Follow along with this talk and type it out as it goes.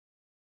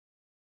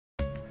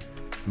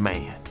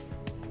Man,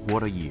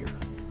 what a year.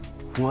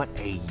 What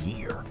a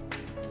year.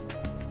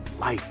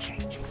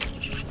 Life-changing.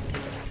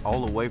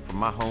 All the way from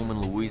my home in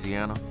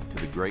Louisiana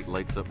to the Great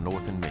Lakes up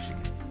north in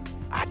Michigan.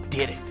 I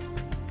did it.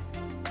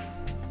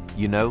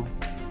 You know,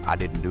 I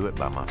didn't do it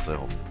by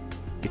myself.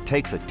 It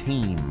takes a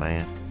team,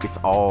 man. It's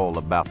all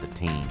about the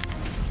team.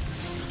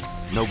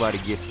 Nobody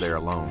gets there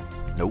alone.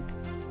 Nope.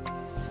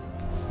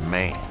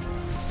 Man,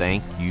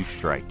 thank you,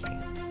 Strike King.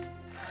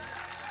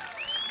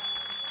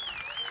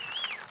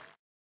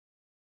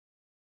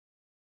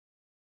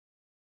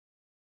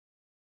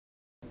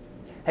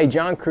 Hey,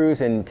 John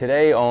Crews, and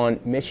today on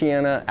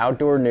Michiana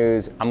Outdoor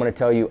News, I'm going to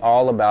tell you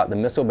all about the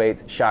Missle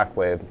Baits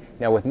Shockwave.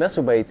 Now, with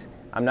Missle Baits,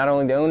 I'm not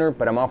only the owner,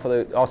 but I'm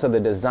also the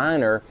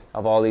designer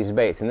of all these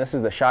baits. And this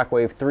is the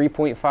Shockwave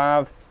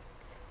 3.5,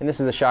 and this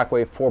is the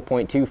Shockwave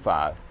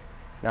 4.25.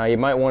 Now, you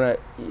might want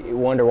to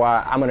wonder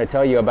why I'm going to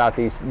tell you about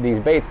these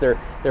baits. They're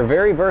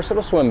very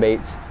versatile swim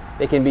baits.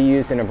 They can be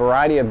used in a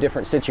variety of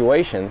different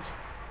situations.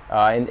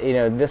 And you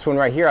know, this one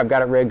right here, I've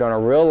got it rigged on a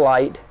real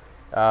light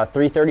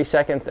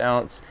 3/32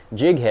 ounce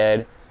jig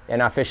head,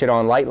 and I fish it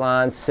on light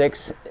line,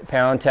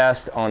 6-pound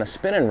test on a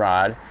spinning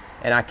rod,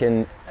 and I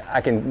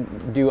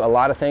can do a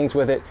lot of things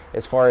with it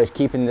as far as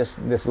keeping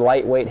this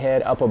lightweight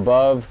head up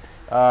above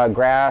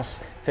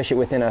grass, fish it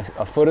within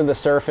a foot of the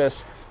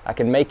surface. I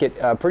can make it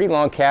a pretty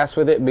long cast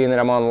with it, being that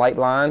I'm on light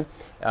line,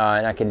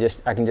 and I can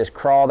just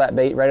crawl that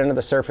bait right under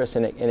the surface,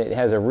 and it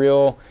has a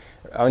real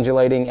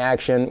undulating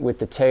action with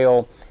the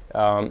tail.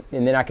 And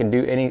then I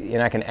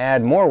can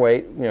add more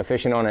weight, you know,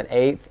 fishing on an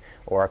 1/8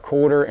 or a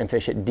 1/4 and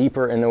fish it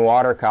deeper in the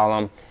water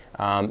column.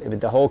 But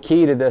the whole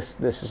key to this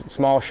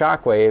small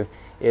Shockwave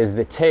is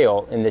the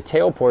tail, and the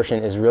tail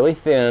portion is really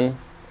thin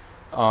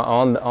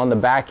on the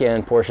back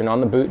end portion, on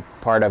the boot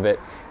part of it.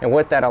 And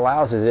what that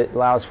allows is it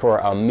allows for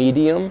a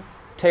medium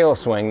tail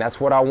swing. That's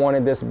what I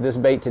wanted this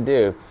bait to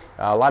do.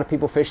 A lot of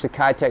people fish the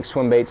Kitech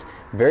swim baits,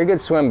 very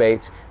good swim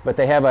baits, but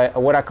they have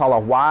what I call a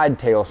wide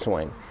tail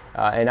swing.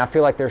 And I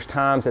feel like there's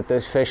times that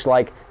those fish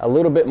like a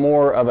little bit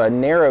more of a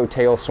narrow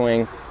tail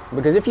swing,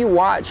 because if you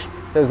watch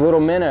those little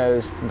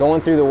minnows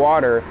going through the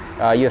water,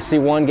 you'll see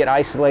one get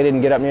isolated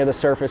and get up near the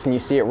surface, and you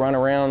see it run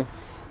around.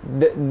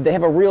 They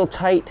have a real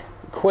tight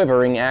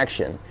quivering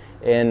action,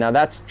 and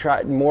that's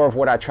more of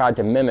what I tried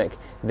to mimic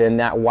than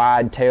that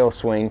wide tail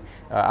swing.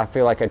 I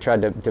feel like I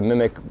tried to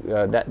mimic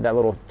that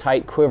little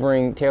tight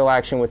quivering tail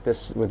action with the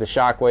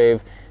Shockwave,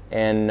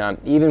 and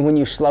even when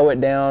you slow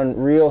it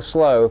down real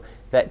slow,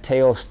 that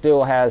tail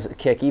still has a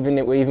kick. Even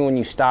when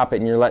you stop it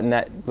and you're letting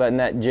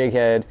that jig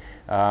head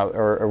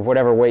or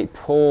whatever weight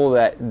pull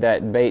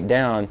that bait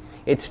down,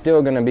 it's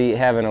still going to be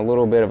having a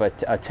little bit of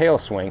a tail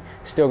swing,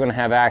 still going to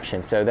have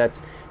action. So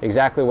that's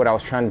exactly what I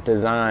was trying to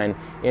design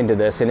into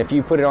this. And if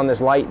you put it on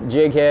this light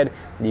jig head,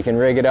 you can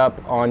rig it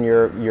up on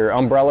your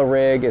umbrella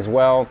rig as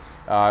well.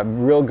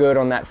 Real good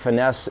on that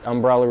finesse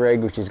umbrella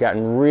rig, which has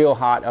gotten real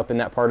hot up in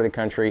that part of the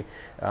country.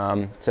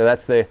 So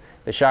that's the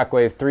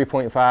Shockwave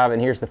 3.5,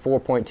 and here's the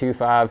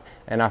 4.25,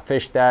 and I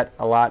fish that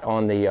a lot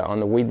on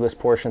the weedless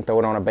portion. Throw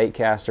it on a bait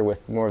caster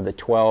with more of the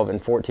 12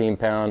 and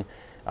 14-pound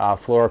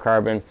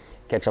fluorocarbon.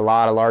 Catch a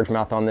lot of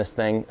largemouth on this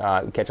thing.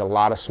 Catch a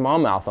lot of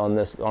smallmouth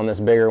on this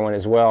bigger one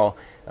as well.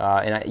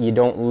 And you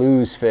don't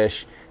lose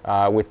fish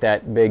with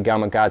that big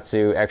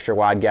Gamakatsu extra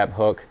wide gap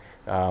hook.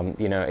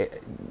 You know,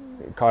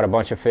 caught a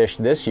bunch of fish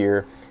this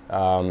year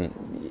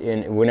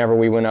whenever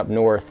we went up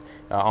north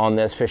on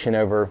this, fishing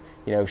over,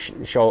 you know,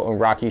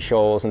 rocky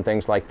shoals and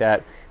things like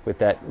that with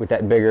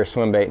that bigger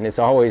swim bait. And it's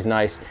always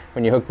nice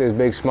when you hook those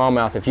big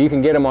smallmouth. If you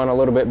can get them on a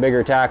little bit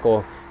bigger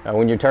tackle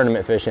when you're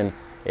tournament fishing,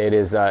 it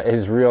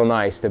is real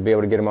nice to be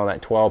able to get them on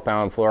that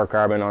 12-pound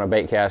fluorocarbon on a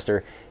bait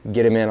caster.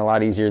 Get them in a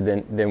lot easier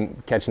than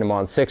catching them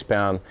on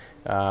 6-pound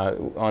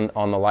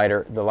on the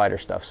lighter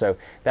stuff. So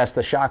that's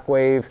the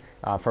Shockwave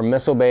from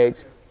Missle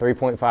Baits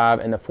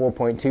 3.5 and the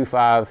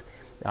 4.25.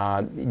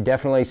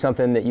 Definitely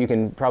something that you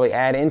can probably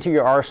add into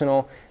your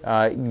arsenal,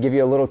 give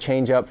you a little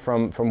change up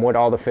from what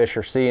all the fish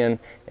are seeing,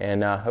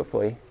 and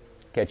hopefully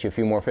catch you a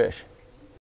few more fish.